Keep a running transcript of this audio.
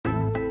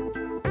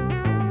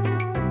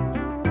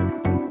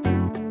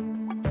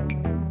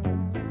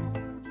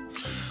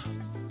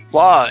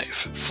Live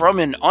from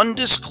an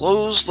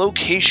undisclosed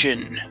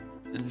location,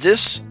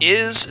 this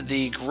is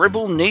the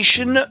Gribble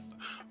Nation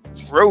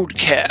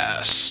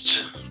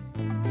Roadcast.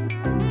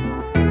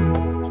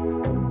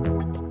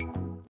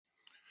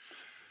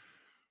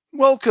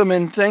 Welcome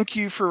and thank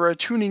you for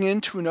tuning in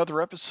to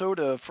another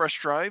episode of Fresh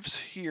Drives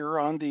here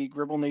on the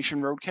Gribble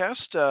Nation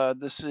Roadcast.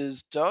 This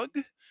is Doug,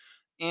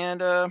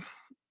 and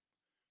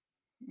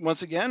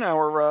once again,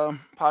 our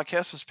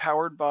podcast is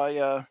powered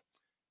by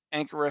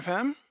Anchor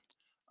FM.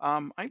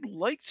 I'd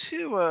like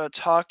to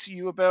talk to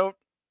you about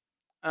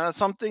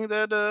something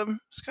that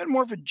is kind of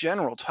more of a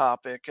general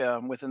topic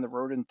within the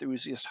road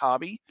enthusiast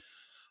hobby.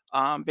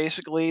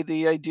 Basically,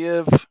 the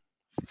idea of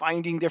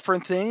finding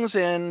different things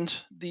and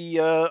the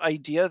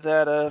idea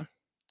that a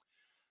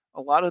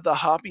lot of the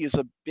hobby is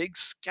a big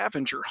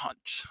scavenger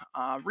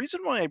hunt. Reason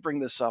why I bring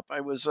this up,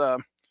 I was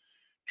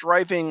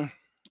driving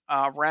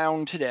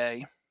around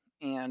today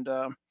and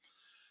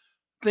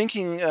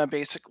thinking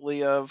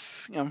basically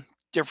of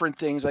different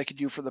things I could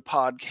do for the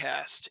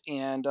podcast.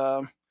 And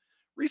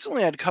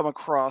recently, I'd come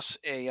across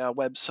a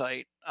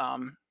website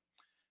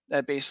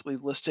that basically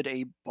listed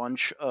a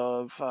bunch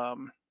of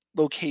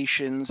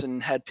locations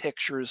and had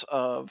pictures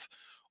of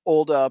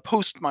old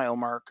post mile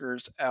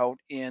markers out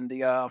in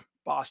the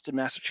Boston,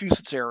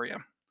 Massachusetts area.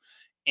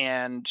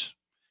 And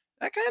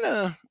that kind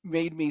of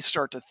made me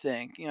start to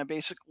think,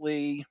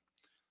 basically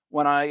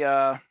when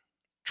I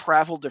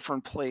travel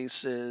different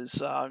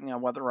places,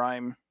 whether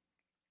I'm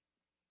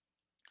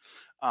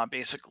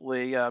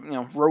basically,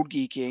 road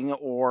geeking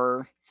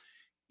or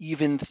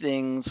even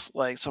things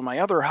like some of my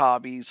other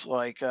hobbies,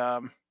 like,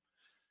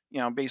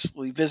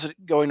 basically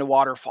going to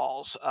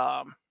waterfalls.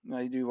 I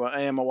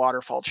am a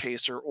waterfall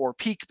chaser or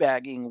peak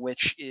bagging,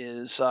 which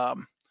is,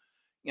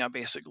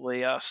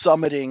 basically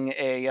summiting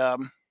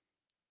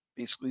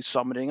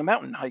a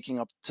mountain, hiking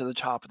up to the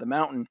top of the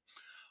mountain.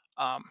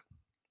 Um,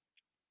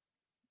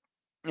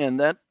 and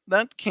that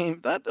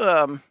gave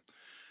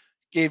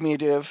me an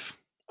idea of,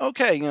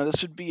 okay,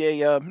 this would be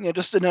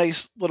just a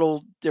nice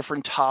little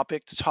different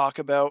topic to talk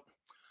about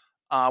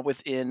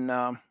within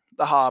the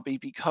hobby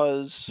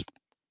because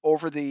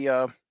over the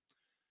I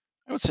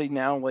would say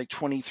now like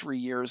 23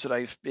 years that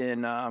I've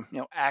been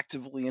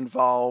actively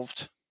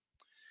involved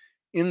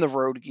in the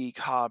road geek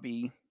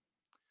hobby,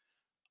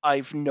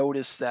 I've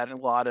noticed that a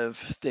lot of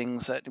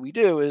things that we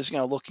do is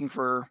looking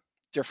for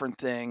different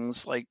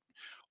things like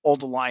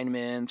old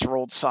alignments or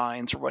old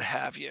signs or what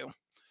have you.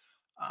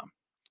 Um,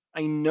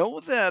 I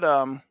know that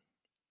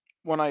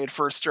when I had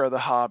first started the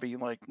hobby,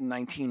 like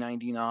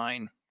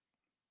 1999,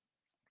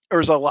 there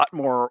was a lot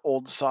more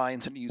old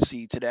signs than you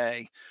see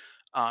today.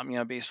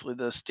 Basically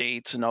the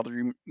states and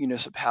other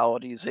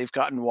municipalities, they've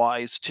gotten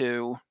wise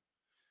to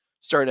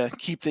start to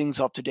keep things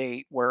up to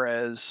date.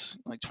 Whereas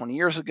like 20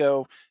 years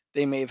ago,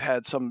 they may have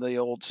had some of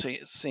the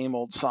same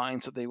old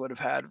signs that they would have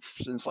had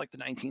since like the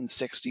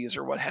 1960s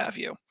or what have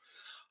you.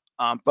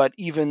 But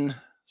even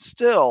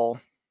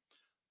still,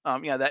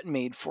 that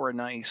made for a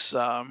nice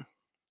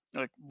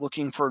like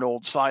looking for an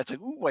old sign. It's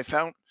like, ooh,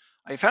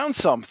 I found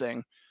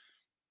something,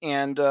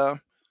 and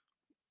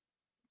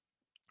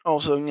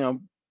also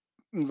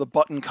the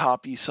button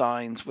copy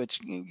signs, which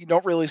you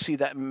don't really see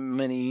that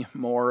many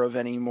more of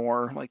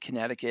anymore, like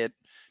Connecticut,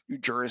 New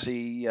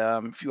Jersey, a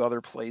few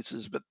other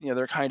places, but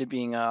they're kind of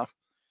being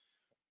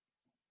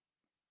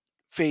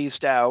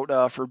phased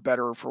out for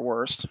better or for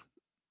worse.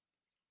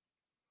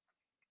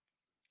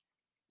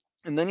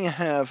 And then you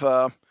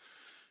have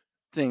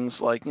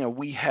things like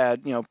we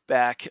had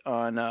back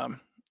in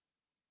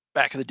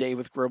the day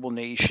with Gribble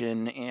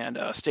Nation and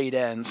State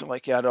Ends,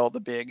 like you had all the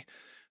big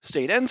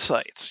State End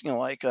sites,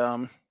 like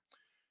New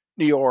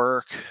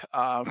York,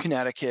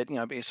 Connecticut.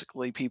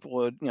 Basically people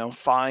would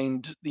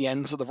find the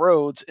ends of the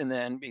roads and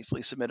then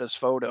basically submit us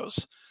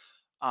photos.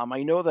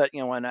 I know that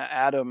when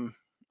Adam,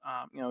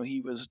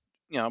 he was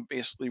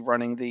basically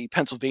running the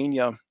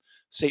Pennsylvania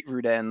state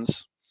route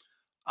ends.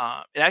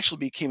 It actually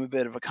became a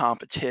bit of a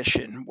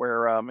competition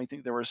where I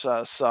think there was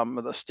some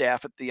of the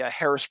staff at the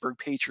Harrisburg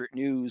Patriot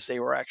News.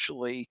 They were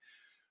actually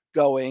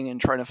going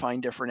and trying to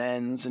find different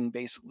ends and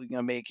basically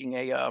making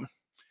a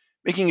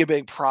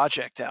big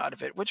project out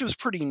of it, which was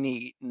pretty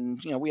neat.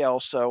 And we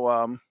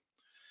also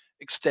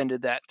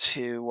extended that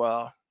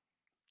to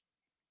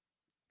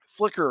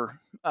Flickr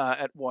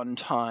at one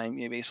time.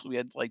 Basically we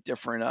had like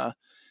different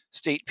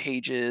state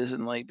pages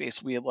and like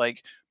basically we had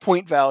like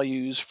point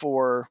values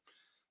for,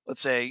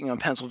 let's say,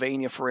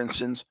 Pennsylvania, for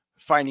instance,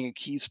 finding a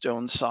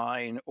keystone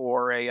sign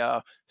or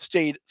a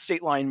state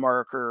line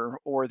marker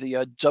or the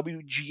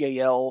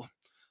WGAL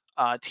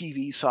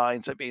TV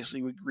signs that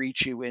basically would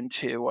reach you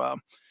into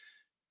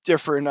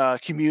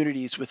different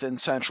communities within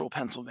central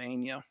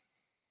Pennsylvania.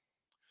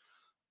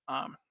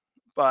 Um,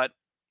 but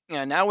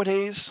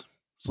nowadays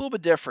it's a little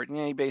bit different.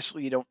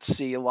 You don't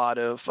see a lot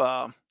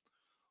of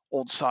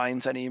old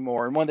signs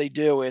anymore, and when they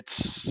do,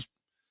 it's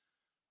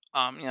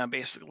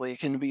basically it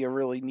can be a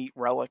really neat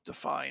relic to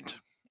find.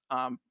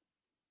 Um,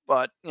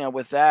 but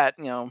with that,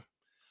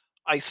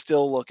 I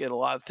still look at a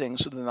lot of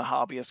things within the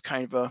hobby as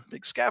kind of a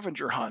big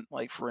scavenger hunt.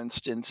 Like for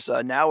instance,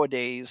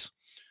 nowadays,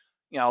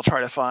 I'll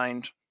try to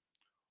find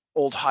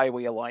old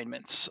highway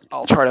alignments.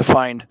 I'll try to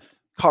find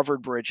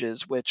covered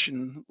bridges, which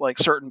in like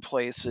certain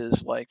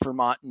places like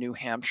Vermont, New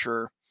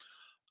Hampshire,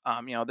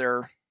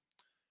 they're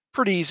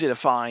pretty easy to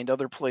find.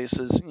 Other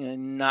places,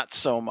 not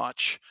so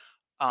much.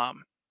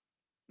 Um,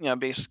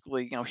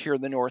 Basically, here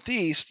in the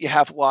Northeast, you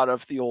have a lot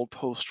of the old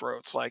post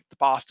roads, like the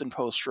Boston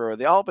Post Road,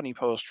 the Albany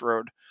Post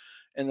Road,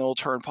 and the old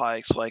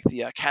turnpikes, like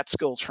the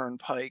Catskill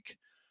Turnpike.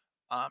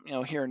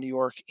 Here in New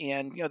York,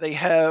 and they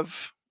have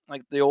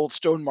like the old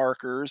stone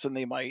markers, and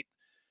they might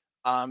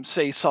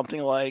say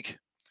something like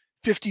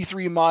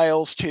 53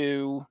 miles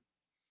to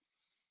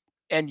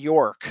and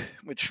York,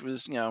 which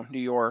was New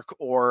York,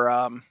 or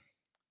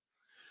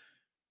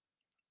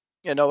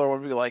another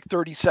one would be like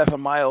 37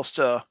 miles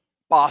to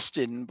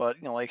Boston,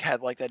 but like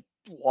had like that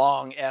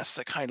long S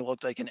that kind of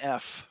looked like an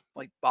F,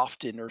 like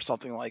Boston or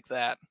something like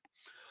that.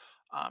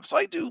 So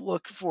I do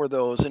look for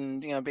those,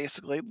 and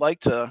basically I'd like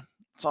to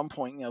at some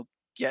point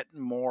get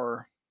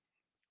more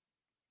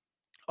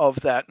of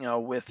that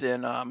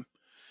within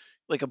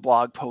like a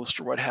blog post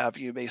or what have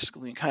you,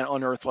 basically, and kind of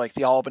unearth like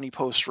the Albany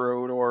Post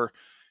Road, or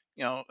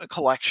a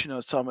collection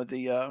of some of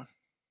the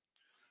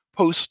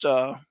post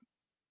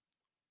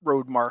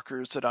road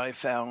markers that I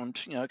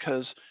found,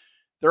 because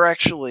they're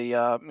actually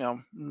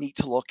neat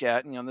to look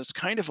at. There's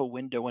kind of a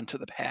window into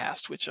the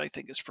past, which I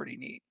think is pretty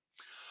neat.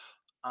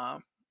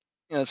 Um,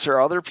 as there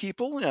are other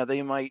people,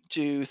 they might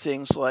do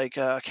things like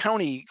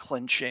county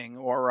clinching,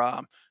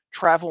 or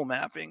travel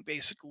mapping,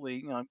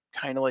 basically,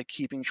 kind of like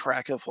keeping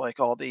track of like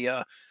all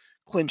the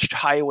clinched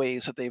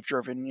highways that they've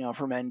driven,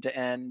 from end to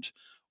end,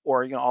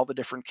 or all the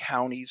different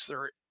counties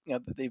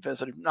that they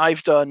visited. And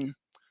I've done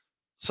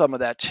some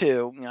of that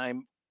too. I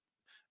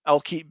do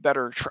keep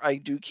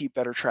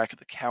better track of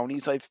the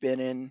counties I've been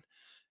in,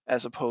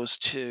 as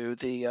opposed to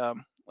the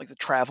like the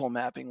travel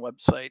mapping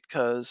website,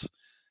 because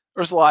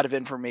there's a lot of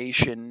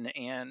information,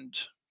 and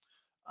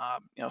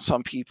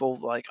some people,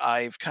 like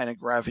I've kind of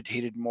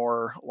gravitated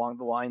more along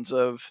the lines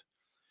of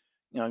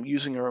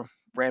using a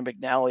Rand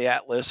McNally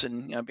atlas,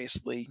 and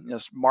basically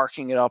just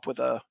marking it up with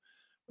a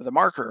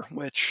marker,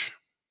 which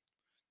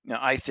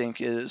I think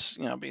is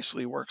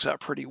basically works out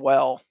pretty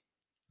well.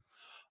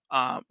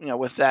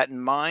 With that in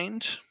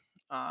mind,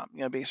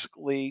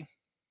 basically,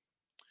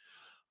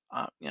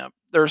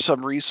 there's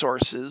some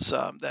resources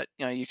that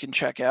you can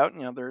check out.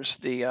 There's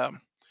the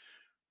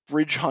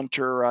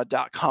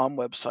bridgehunter.com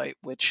website,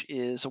 which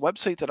is a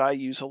website that I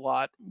use a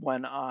lot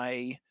when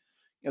I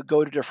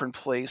go to different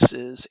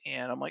places,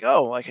 and I'm like,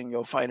 oh, I can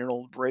go find an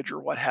old bridge or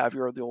what have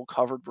you, or the old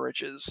covered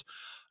bridges.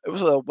 It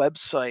was a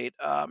website,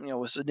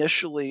 was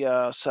initially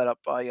set up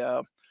by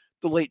the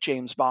late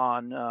James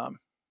Bond.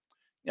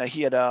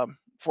 He had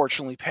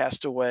fortunately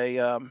passed away,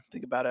 I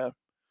think about a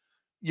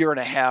year and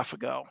a half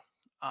ago.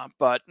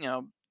 But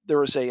there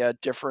was a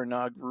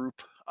different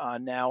group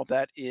now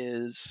that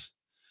is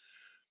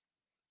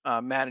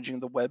managing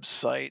the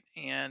website,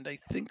 and I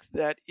think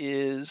that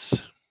is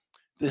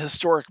the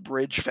Historic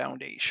Bridge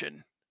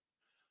Foundation,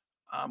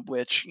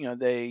 which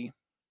they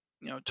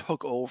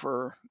took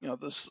over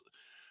this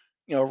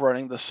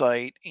running the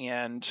site.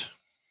 And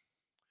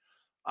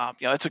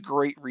it's a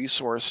great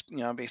resource,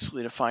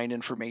 basically to find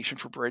information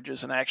for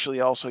bridges, and I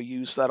actually also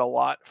use that a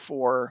lot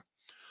for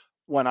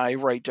when I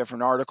write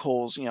different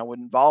articles,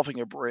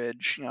 involving a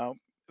bridge.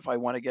 If I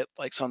want to get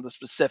like some of the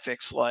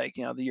specifics, like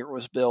the year it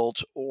was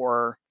built,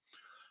 or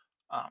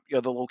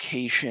the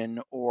location,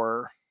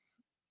 or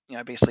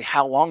basically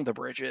how long the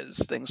bridge is,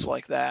 things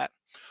like that.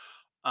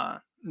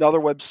 Another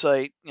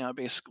website,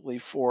 basically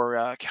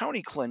for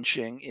county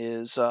clinching,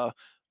 is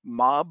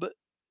mob-rule.net.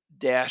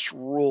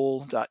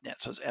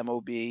 So it's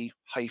MOB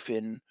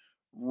hyphen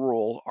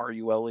rule,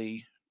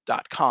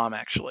 RULE.com,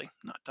 actually,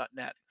 not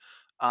 .net.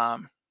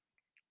 Um,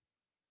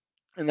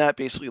 and that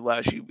basically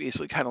allows you,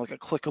 basically kind of like a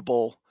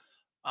clickable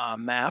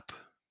map,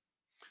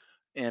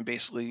 and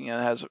basically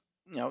has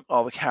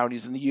all the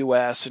counties in the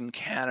U.S. and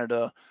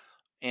Canada,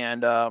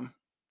 and I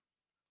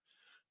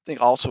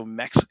think also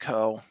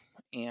Mexico,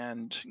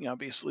 and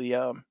basically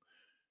the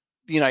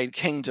United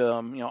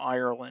Kingdom,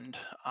 Ireland.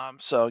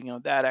 So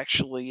that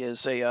actually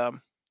is a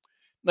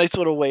nice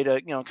little way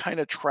to kind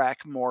of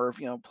track more of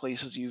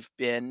places you've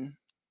been,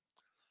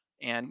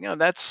 and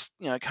that's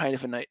kind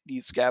of a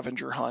neat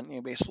scavenger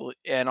hunt, basically,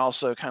 and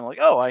also kind of like,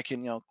 oh, I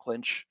can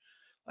clinch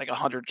like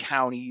 100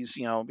 counties,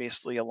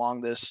 basically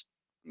along this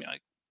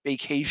like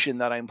vacation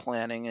that I'm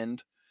planning,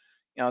 and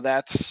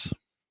that's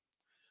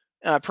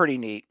pretty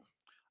neat.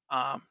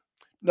 Um,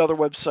 Another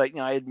website,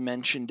 I had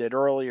mentioned it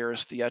earlier,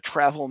 is the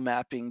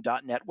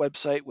travelmapping.net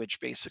website, which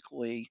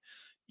basically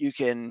you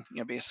can,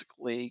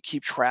 basically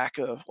keep track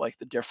of like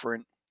the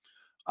different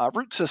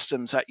route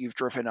systems that you've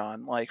driven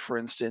on. Like, for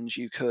instance,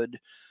 you could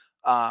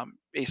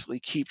basically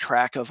keep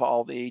track of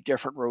all the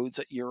different roads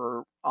that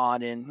you're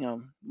on in,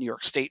 New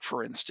York State,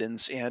 for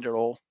instance, and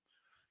it'll,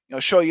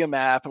 show you a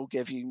map. It'll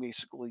give you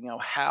basically,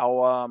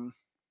 how,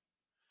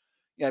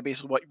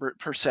 basically what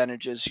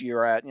percentages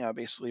you're at,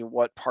 basically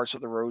what parts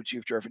of the roads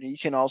you've driven. You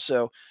can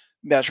also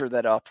measure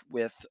that up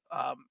with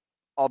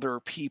other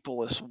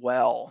people as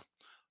well.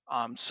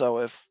 So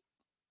if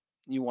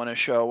you want to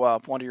show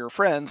up one of your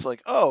friends,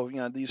 like, oh,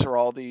 these are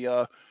all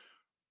the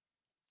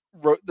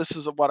this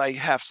is what I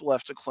have to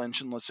left to clinch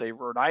in, let's say,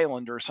 Rhode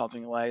Island or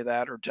something like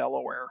that, or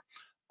Delaware.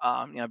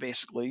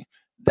 Basically,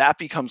 that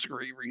becomes a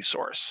great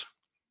resource.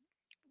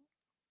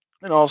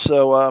 And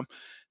also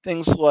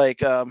things like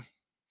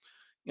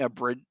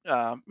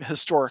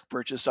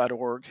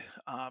historicbridges.org.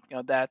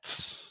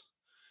 That's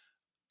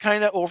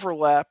kind of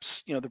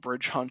overlaps, the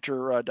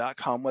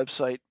bridgehunter.com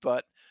website,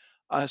 but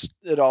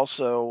it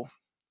also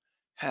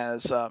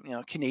has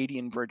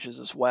Canadian bridges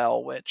as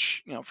well,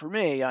 which for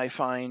me I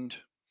find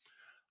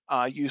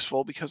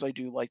useful because I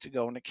do like to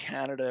go into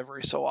Canada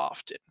every so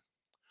often.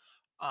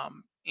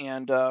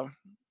 And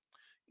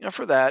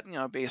for that,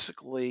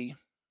 basically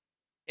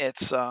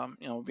it's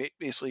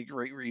basically a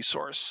great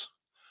resource.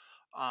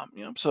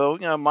 So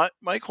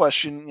my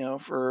question,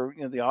 for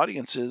the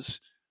audience is,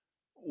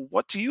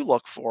 what do you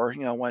look for,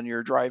 when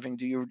you're driving?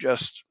 Do you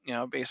just,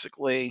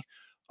 basically,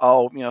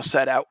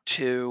 set out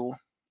to,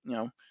 you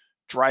know,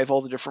 drive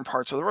all the different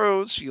parts of the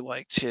roads? You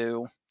like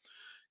to,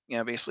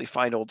 basically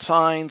find old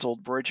signs,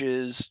 old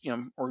bridges,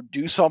 or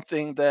do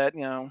something that,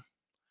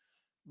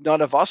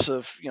 none of us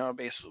have,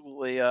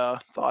 basically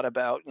thought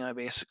about,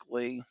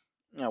 basically,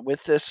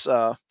 with this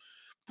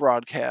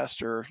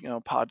broadcast or,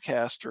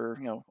 podcast or,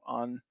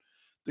 on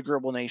the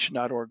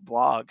GribbleNation.org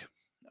blog.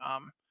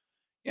 Um,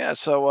 yeah,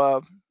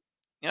 so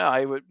yeah,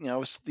 I would,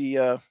 it's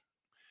the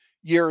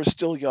year is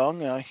still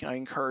young. I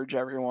encourage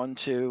everyone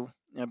to,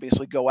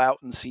 basically go out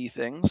and see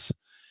things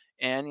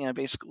and,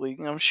 basically,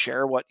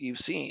 share what you've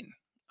seen.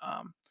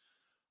 Um,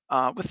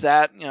 with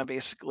that,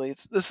 basically,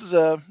 this is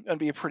going to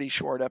be a pretty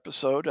short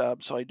episode,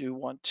 so I do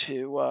want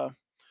to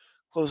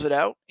close it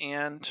out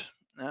and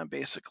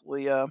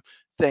basically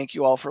thank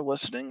you all for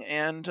listening,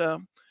 and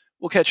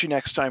we'll catch you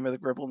next time at the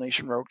Gribble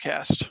Nation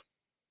Roadcast.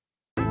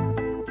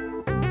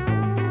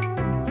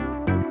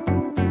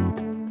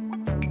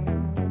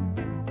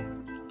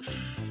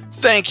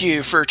 Thank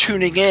you for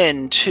tuning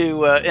in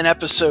to an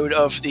episode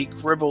of the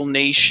Gribble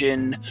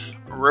Nation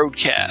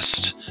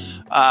Roadcast.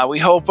 We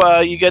hope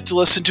you get to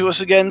listen to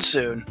us again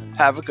soon.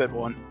 Have a good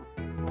one.